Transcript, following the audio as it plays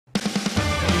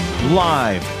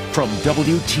live from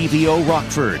WTVO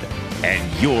Rockford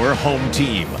and your home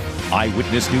team.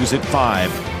 Eyewitness News at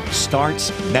 5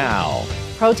 starts now.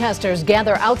 Protesters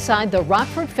gather outside the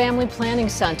Rockford Family Planning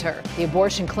Center. The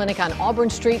abortion clinic on Auburn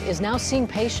Street is now seeing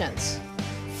patients.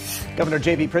 Governor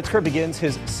J.B. Pritzker begins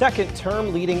his second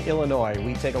term leading Illinois.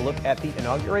 We take a look at the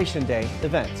Inauguration Day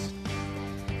events.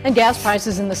 And gas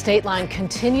prices in the state line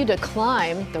continue to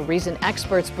climb. The reason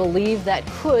experts believe that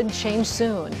could change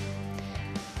soon.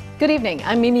 Good evening,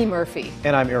 I'm Mimi Murphy.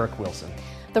 And I'm Eric Wilson.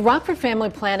 The Rockford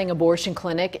Family Planning Abortion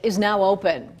Clinic is now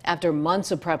open. After months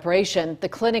of preparation, the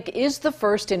clinic is the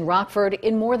first in Rockford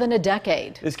in more than a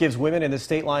decade. This gives women in the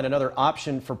state line another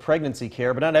option for pregnancy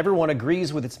care, but not everyone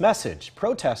agrees with its message.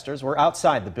 Protesters were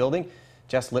outside the building.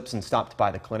 Jess Lipson stopped by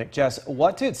the clinic. Jess,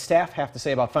 what did staff have to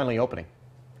say about finally opening?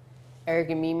 Eric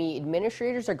and Mimi,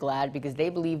 administrators are glad because they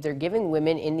believe they're giving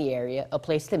women in the area a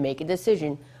place to make a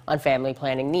decision on family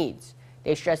planning needs.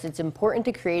 They stress it's important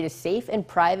to create a safe and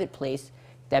private place.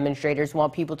 Demonstrators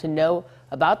want people to know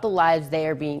about the lives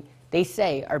they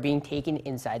say are being taken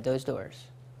inside those doors.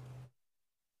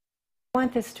 I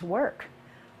want this to work.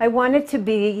 I want it to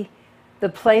be the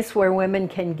place where women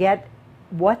can get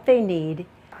what they need.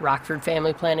 Rockford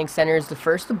Family Planning Center is the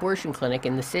first abortion clinic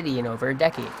in the city in over a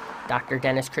decade. Dr.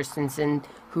 Dennis Christensen,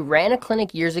 who ran a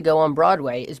clinic years ago on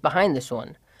Broadway, is behind this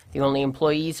one. The only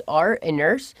employees are a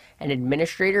nurse and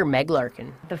administrator Meg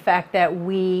Larkin. The fact that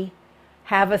we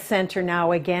have a center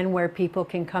now again where people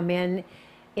can come in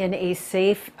a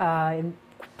safe,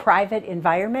 private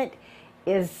environment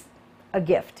is a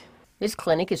gift. This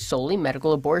clinic is solely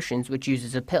medical abortions, which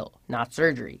uses a pill, not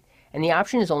surgery, and the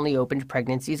option is only open to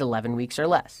pregnancies 11 weeks or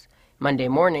less. Monday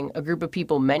morning, a group of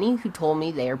people, many who told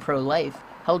me they are pro-life,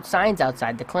 held signs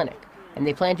outside the clinic, and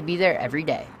they plan to be there every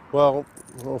day. Well,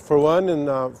 for one,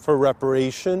 and for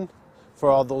reparation for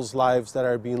all those lives that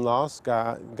are being lost.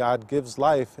 God gives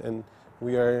life, and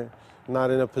we are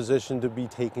not in a position to be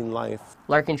taking life.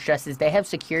 Larkin stresses they have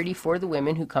security for the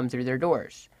women who come through their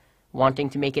doors, wanting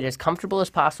to make it as comfortable as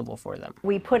possible for them.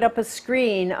 We put up a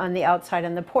screen on the outside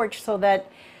on the porch so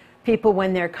that people,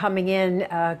 when they're coming in,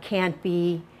 can't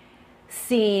be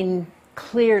seen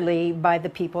clearly by the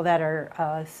people that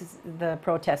are the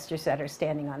protesters that are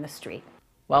standing on the street.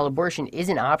 While abortion is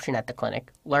an option at the clinic,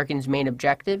 Larkin's main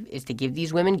objective is to give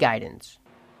these women guidance.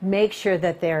 Make sure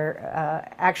that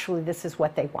they're actually, this is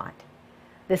what they want.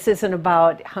 This isn't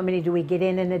about how many do we get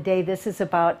in a day. This is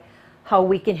about how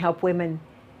we can help women.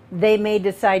 They may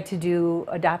decide to do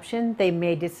adoption. They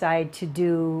may decide to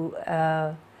do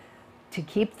to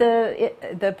keep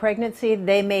the pregnancy.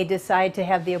 They may decide to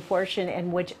have the abortion,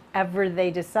 and whichever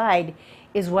they decide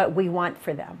is what we want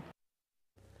for them.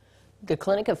 The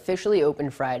clinic officially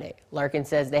opened Friday. Larkin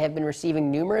says they have been receiving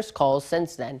numerous calls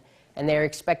since then, and they are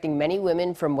expecting many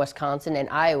women from Wisconsin and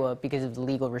Iowa because of the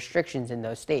legal restrictions in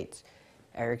those states.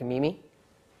 Eric and Mimi?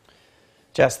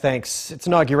 Jess, thanks. It's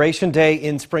Inauguration Day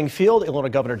in Springfield. Illinois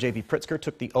Governor J.B. Pritzker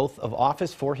took the oath of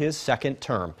office for his second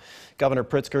term. Governor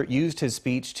Pritzker used his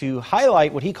speech to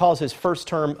highlight what he calls his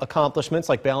first-term accomplishments,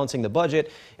 like balancing the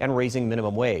budget and raising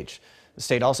minimum wage. The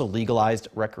state also legalized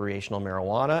recreational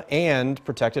marijuana and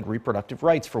protected reproductive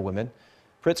rights for women.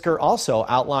 Pritzker also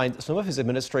outlined some of his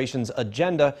administration's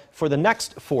agenda for the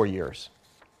next 4 years.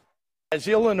 As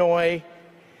Illinois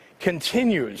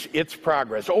continues its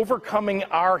progress, overcoming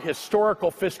our historical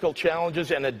fiscal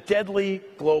challenges and a deadly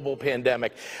global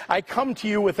pandemic, I come to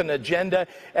you with an agenda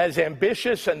as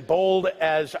ambitious and bold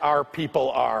as our people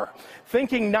are,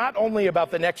 thinking not only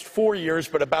about the next 4 years,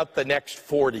 but about the next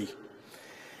 40.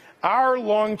 Our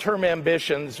long-term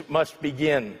ambitions must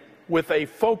begin with a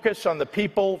focus on the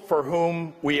people for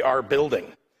whom we are building.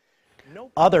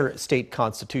 Other state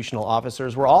constitutional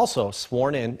officers were also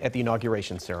sworn in at the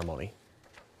inauguration ceremony.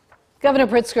 Governor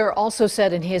Pritzker also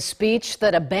said in his speech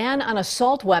that a ban on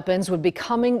assault weapons would be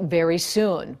coming very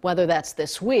soon. Whether that's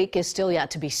this week is still yet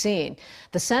to be seen.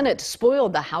 The Senate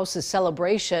spoiled the House's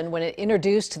celebration when it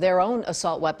introduced their own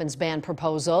assault weapons ban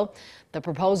proposal. The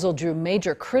proposal drew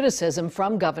major criticism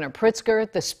from Governor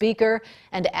Pritzker, the Speaker,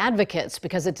 and advocates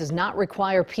because it does not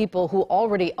require people who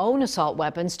already own assault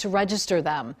weapons to register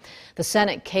them. The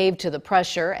Senate caved to the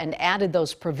pressure and added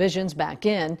those provisions back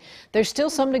in. There's still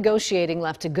some negotiating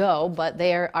left to go, but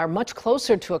they are much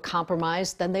closer to a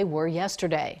compromise than they were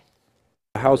yesterday.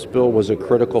 The House bill was a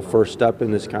critical first step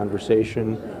in this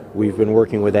conversation. We've been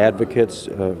working with advocates,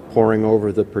 poring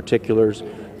over the particulars.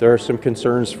 There are some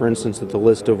concerns, for instance, that the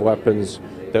list of weapons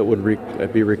that would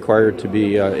be required to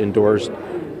be endorsed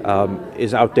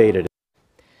is outdated.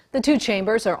 The two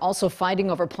chambers are also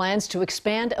fighting over plans to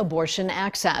expand abortion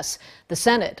access. The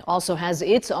Senate also has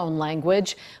its own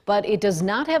language, but it does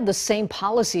not have the same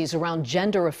policies around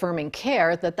gender-affirming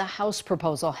care that the House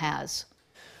proposal has.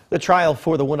 The trial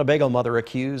for the Winnebago mother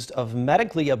accused of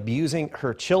medically abusing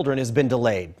her children has been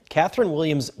delayed. Catherine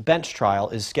Williams' bench trial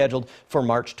is scheduled for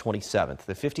March 27th.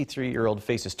 The 53-year-old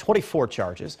faces 24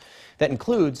 charges. That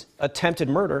includes attempted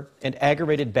murder and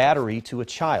aggravated battery to a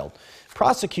child.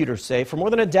 Prosecutors say for more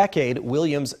than a decade,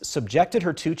 Williams subjected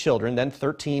her two children, then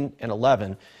 13 and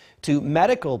 11, to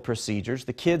medical procedures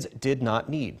the kids did not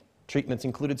need. Treatments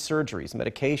included surgeries,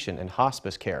 medication, and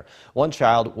hospice care. One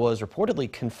child was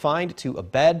reportedly confined to a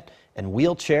bed and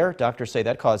wheelchair. Doctors say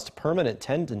that caused permanent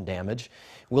tendon damage.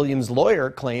 Williams' lawyer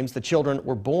claims the children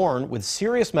were born with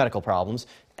serious medical problems.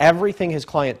 Everything his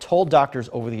client told doctors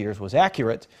over the years was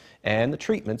accurate, and the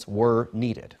treatments were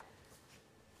needed.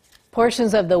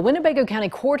 Portions of the Winnebago County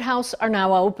Courthouse are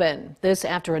now open. This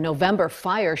after a November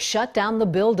fire shut down the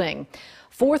building.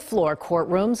 Fourth floor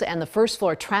courtrooms and the first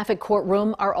floor traffic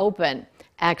courtroom are open.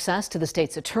 Access to the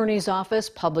state's attorney's office,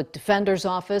 public defender's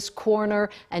office, coroner,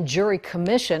 and jury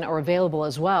commission are available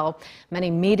as well. Many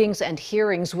meetings and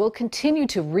hearings will continue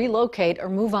to relocate or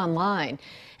move online.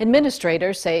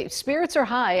 Administrators say spirits are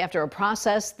high after a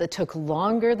process that took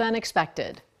longer than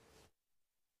expected.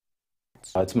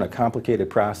 It's been a complicated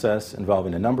process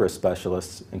involving a number of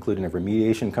specialists, including a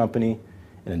remediation company,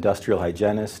 an industrial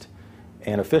hygienist,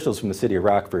 and officials from the city of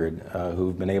Rockford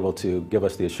who've been able to give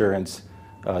us the assurance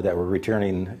that we're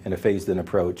returning in a phased-in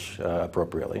approach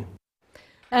appropriately.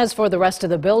 As for the rest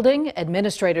of the building,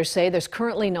 administrators say there's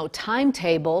currently no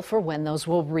timetable for when those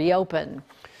will reopen.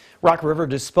 Rock River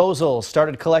Disposal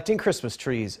started collecting Christmas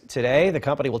trees today. The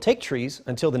company will take trees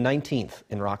until the 19th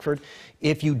in Rockford.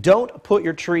 If you don't put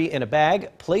your tree in a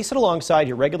bag, place it alongside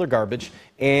your regular garbage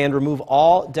and remove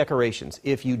all decorations.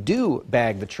 If you do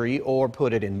bag the tree or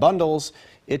put it in bundles,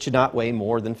 it should not weigh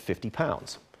more than 50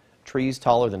 pounds. Trees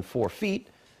taller than 4 feet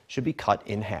should be cut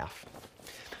in half.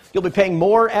 You'll be paying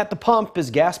more at the pump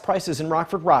as gas prices in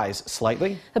Rockford rise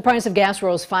slightly. The price of gas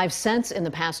rose 5 cents in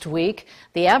the past week.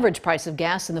 The average price of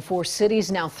gas in the 4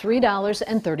 cities now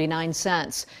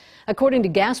 $3.39. According to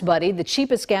Gas Buddy, the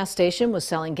cheapest gas station was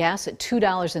selling gas at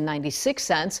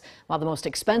 $2.96, while the most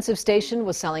expensive station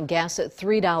was selling gas at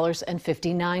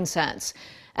 $3.59.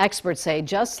 Experts say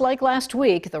just like last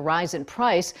week, the rise in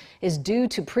price is due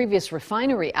to previous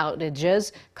refinery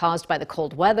outages caused by the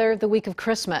cold weather the week of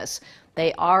Christmas.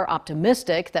 They are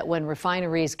optimistic that when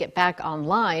refineries get back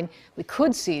online, we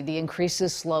could see the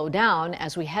increases slow down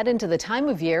as we head into the time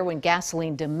of year when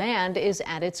gasoline demand is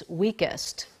at its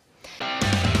weakest.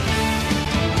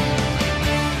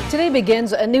 Today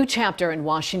begins a new chapter in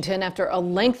Washington after a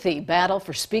lengthy battle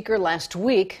for Speaker last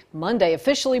week. Monday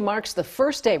officially marks the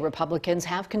first day Republicans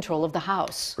have control of the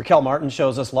House. Raquel Martin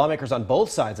shows us lawmakers on both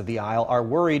sides of the aisle are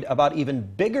worried about even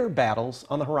bigger battles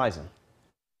on the horizon.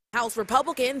 House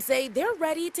Republicans say they're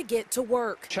ready to get to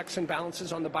work. Checks and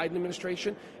balances on the Biden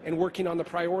administration and working on the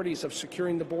priorities of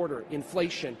securing the border,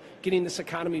 inflation, getting this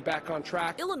economy back on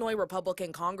track. Illinois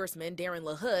Republican Congressman Darren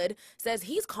LaHood says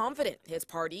he's confident his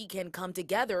party can come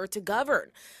together to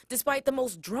govern, despite the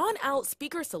most drawn-out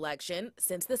speaker selection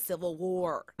since the Civil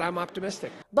War. I'm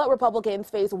optimistic. But Republicans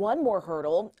face one more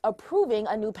hurdle, approving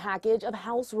a new package of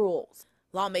House rules.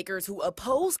 Lawmakers who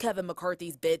oppose Kevin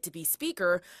McCarthy's bid to be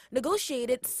Speaker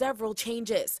negotiated several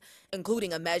changes,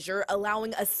 including a measure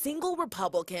allowing a single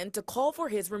Republican to call for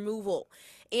his removal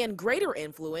and greater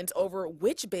influence over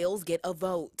which bills get a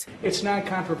vote. It's not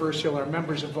controversial. Our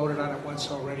members have voted on it once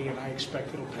already, and I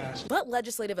expect it'll pass. But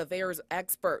legislative affairs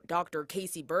expert Dr.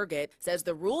 Casey Burgett says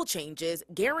the rule changes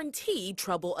guarantee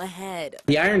trouble ahead.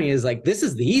 The irony is, this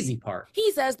is the easy part.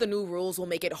 He says the new rules will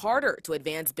make it harder to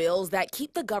advance bills that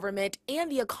keep the government and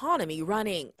the economy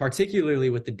running. Particularly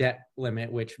with the debt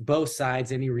limit, which both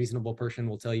sides, any reasonable person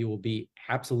will tell you will be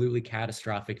absolutely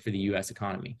catastrophic for the U.S.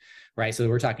 economy, right? So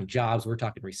we're talking jobs, we're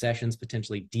talking recessions,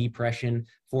 potentially depression,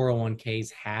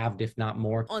 401ks halved, if not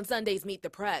more. On Sunday's Meet the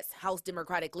Press, House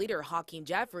Democratic leader Hakeem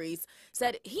Jeffries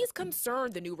said he's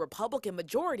concerned the new Republican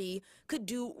majority could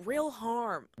do real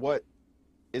harm. What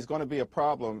is going to be a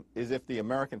problem is if the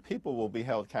American people will be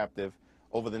held captive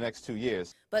over the next 2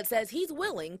 years. But says he's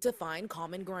willing to find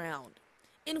common ground.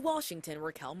 In Washington,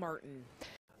 Raquel Martin.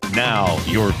 Now,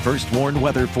 your first warned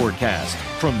weather forecast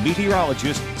from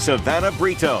meteorologist Savannah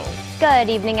Brito.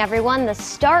 Good evening, everyone. The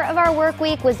start of our work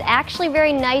week was actually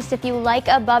very nice if you like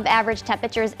above average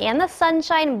temperatures and the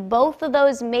sunshine. Both of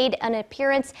those made an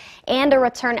appearance and a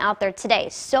return out there today.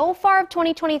 So far of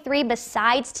 2023,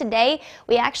 besides today,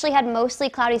 we actually had mostly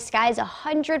cloudy skies,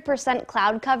 100%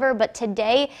 cloud cover, but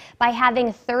today by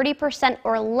having 30%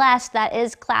 or less, that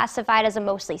is classified as a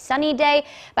mostly sunny day.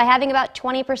 By having about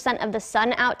 20% of the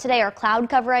sun out today, or cloud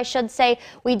cover I should say,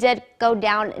 we did go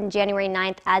down in January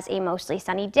 9th as a mostly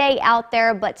sunny day out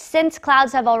there, but since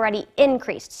clouds have already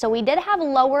increased. So we did have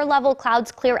lower level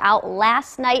clouds clear out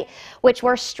last night, which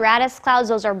were stratus clouds.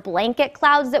 Those are blanket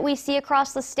clouds that we see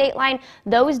across the state line.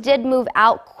 Those did move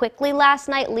out quickly last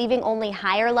night, leaving only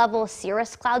higher level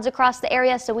cirrus clouds across the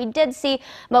area. So we did see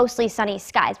mostly sunny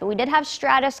skies, but we did have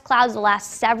stratus clouds the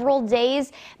last several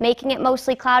days, making it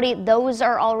mostly cloudy. Those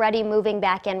are already moving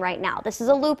back in right now. This is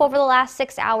a loop over the last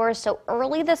 6 hours. So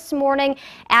early this morning,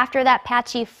 after that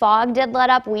patchy fog did let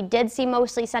up, we did see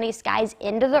mostly sunny skies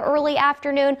into the early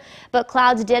afternoon, but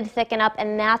clouds did thicken up,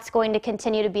 and that's going to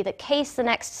continue to be the case the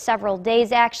next several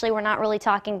days. Actually, we're not really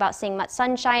talking about seeing much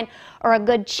sunshine or a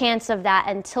good chance of that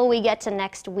until we get to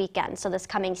next weekend, so this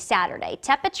coming Saturday.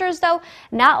 Temperatures, though,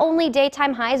 not only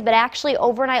daytime highs, but actually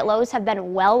overnight lows have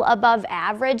been well above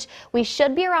average. We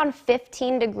should be around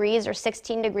 15 degrees or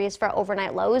 16 degrees for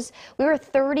overnight lows. We were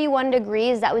 31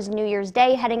 degrees. That was New Year's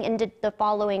Day heading into the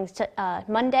following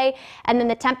Monday, and then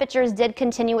the temperatures did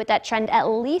continue with that trend at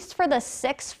least for the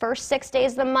first 6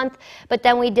 days of the month, but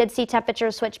then we did see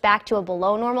temperatures switch back to a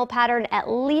below normal pattern, at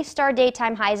least our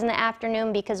daytime highs in the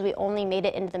afternoon, because we only made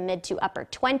it into the mid to upper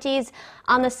 20s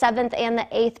on the 7th and the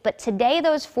 8th, but today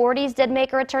those 40s did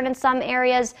make a return in some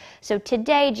areas. So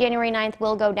today, January 9th,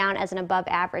 will go down as an above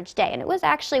average day, and it was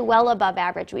actually well above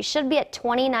average. We should be at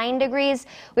 29 degrees.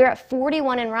 We were at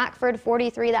 41 in Rockford,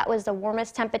 43. That was the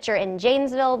warmest temperature in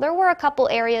Janesville. There were a couple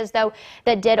areas, though,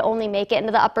 that did only make it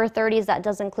into the upper 30s. That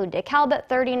does include DeKalb at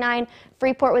 39.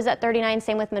 Freeport was at 39,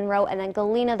 same with Monroe, and then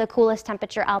Galena, the coolest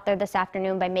temperature out there this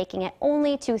afternoon, by making it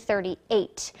only to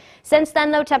 38. Since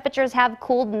then, though, temperatures have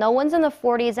cooled. No one's in the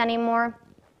 40s anymore.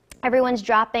 Everyone's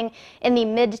dropping in the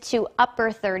mid to upper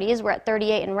 30s. We're at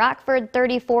 38 in Rockford,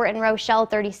 34 in Rochelle,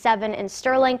 37 in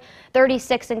Sterling,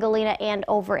 36 in Galena, and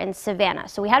over in Savannah.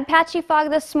 So we had patchy fog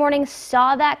this morning,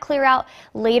 saw that clear out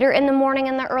later in the morning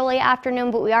and the early afternoon,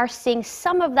 but we are seeing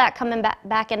some of that coming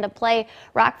back into play.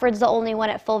 Rockford's the only one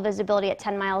at full visibility at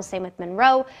 10 miles, same with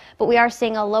Monroe, but we are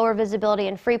seeing a lower visibility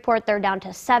in Freeport. They're down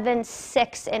to 7,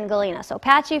 6 in Galena. So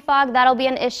patchy fog, that'll be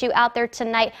an issue out there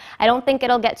tonight. I don't think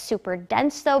it'll get super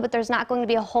dense, though, but there's not going to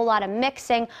be a whole lot of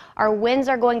mixing. Our winds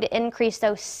are going to increase,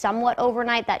 though, somewhat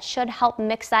overnight. That should help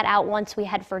mix that out once we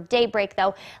head for daybreak,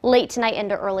 though, late tonight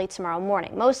into early tomorrow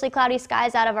morning. Mostly cloudy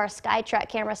skies out of our SkyTrack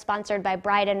camera sponsored by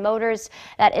Bryden Motors.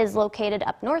 That is located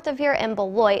up north of here in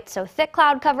Beloit. So thick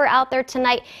cloud cover out there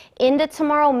tonight. Into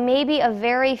tomorrow, maybe a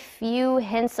very few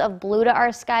hints of blue to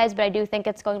our skies, but I do think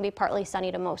it's going to be partly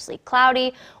sunny to mostly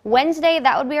cloudy. Wednesday,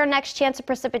 that would be our next chance of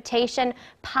precipitation,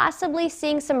 possibly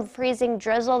seeing some freezing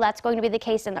drizzle. That's going to be the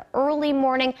case in the early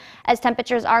morning as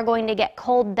temperatures are going to get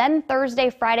cold. Then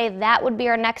Thursday, Friday, that would be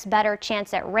our next better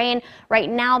chance at rain. Right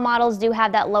now, models do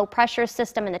have that low pressure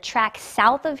system in the track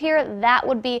south of here. That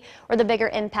would be where the bigger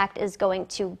impact is going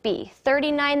to be.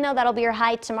 39, though, that'll be your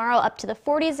high tomorrow, up to the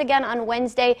 40s again on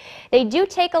Wednesday. They do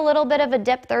take a little bit of a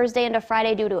dip Thursday into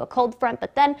Friday due to a cold front,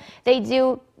 but then they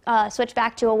do switch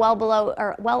back to a well below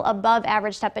or well above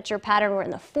average temperature pattern. We're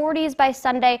in the 40s by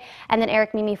Sunday, and then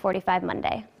Eric Mimi 45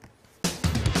 Monday.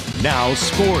 Now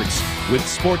sports with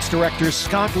sports director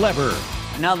Scott Lever.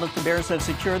 Now that the Bears have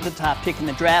secured the top pick in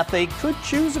the draft, they could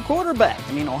choose a quarterback.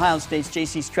 I mean, Ohio State's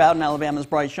J.C. Stroud and Alabama's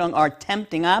Bryce Young are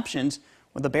tempting options.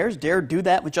 Will the Bears dare do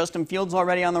that with Justin Fields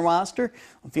already on the roster?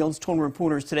 Well, Fields told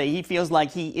reporters today he feels like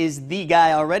he is the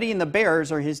guy already, and the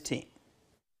Bears are his team.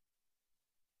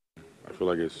 I feel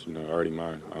like it's already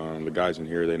mine. The guys in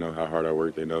here, they know how hard I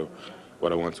work. They know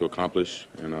what I want to accomplish,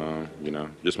 and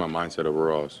just my mindset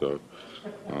overall. So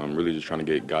I'm really just trying to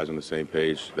get guys on the same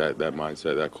page, that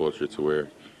mindset, that culture, to where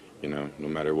no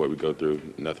matter what we go through,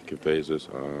 nothing can faze us,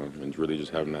 and really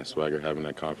just having that swagger, having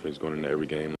that confidence going into every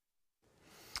game.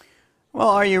 Well,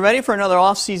 are you ready for another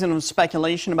offseason of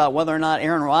speculation about whether or not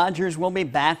Aaron Rodgers will be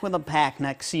back with a pack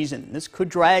next season? This could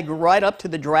drag right up to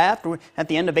the draft at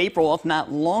the end of April, if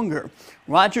not longer.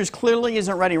 Rodgers clearly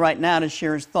isn't ready right now to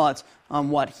share his thoughts on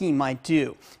what he might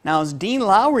do. Now, as Dean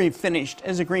Lowry finished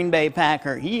as a Green Bay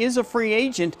Packer, he is a free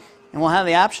agent and will have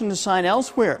the option to sign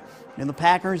elsewhere. Do the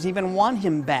Packers even want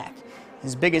him back?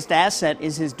 His biggest asset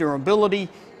is his durability.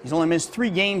 He's only missed 3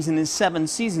 games in his 7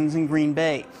 seasons in Green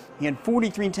Bay. He had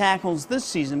 43 tackles this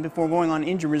season before going on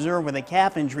injured reserve with a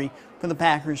calf injury for the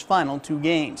Packers' final 2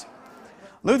 games.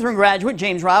 Lutheran graduate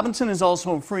James Robinson is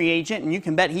also a free agent, and you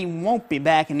can bet he won't be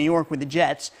back in New York with the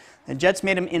Jets. The Jets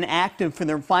made him inactive for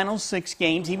their final 6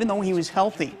 games, even though he was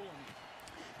healthy.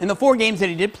 In the 4 games that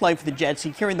he did play for the Jets, he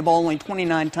carried the ball only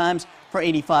 29 times for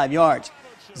 85 yards.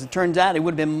 As it turns out, he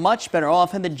would have been much better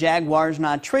off had the Jaguars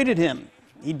not traded him.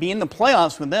 He'd be in the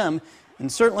playoffs with them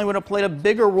and certainly would have played a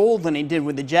bigger role than he did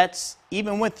with the Jets,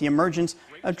 even with the emergence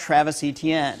of Travis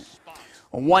Etienne.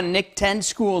 One Nick 10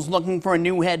 school is looking for a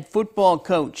new head football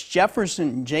coach.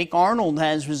 Jefferson Jake Arnold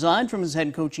has resigned from his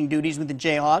head coaching duties with the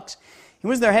Jayhawks. He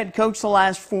was their head coach the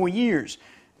last 4 years.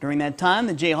 During that time,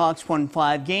 the Jayhawks won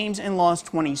 5 games and lost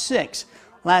 26.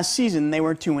 Last season, they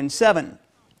were 2-7.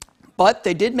 But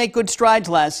they did make good strides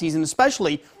last season,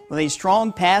 especially with a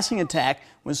strong passing attack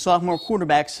with sophomore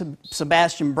quarterback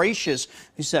Sebastian Bracious,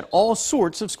 who set all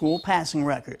sorts of school passing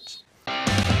records.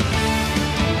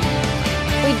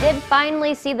 We did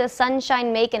finally see the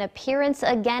sunshine make an appearance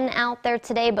again out there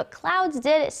today, but clouds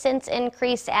did since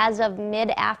increase as of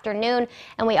mid-afternoon,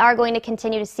 and we are going to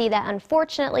continue to see that,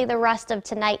 unfortunately, the rest of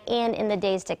tonight and in the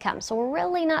days to come. So we're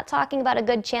really not talking about a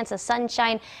good chance of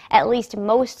sunshine, at least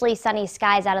mostly sunny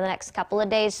skies out of the next couple of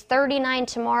days. 39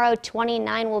 tomorrow,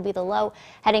 29 will be the low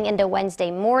heading into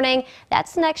Wednesday morning.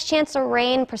 That's the next chance of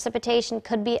rain. Precipitation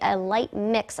could be a light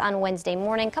mix on Wednesday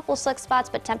morning. Couple slick spots,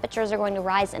 but temperatures are going to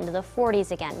rise into the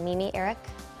 40s again. Mimi, Eric.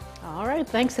 All right.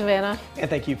 Thanks, Savannah. And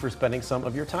thank you for spending some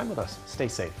of your time with us. Stay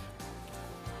safe.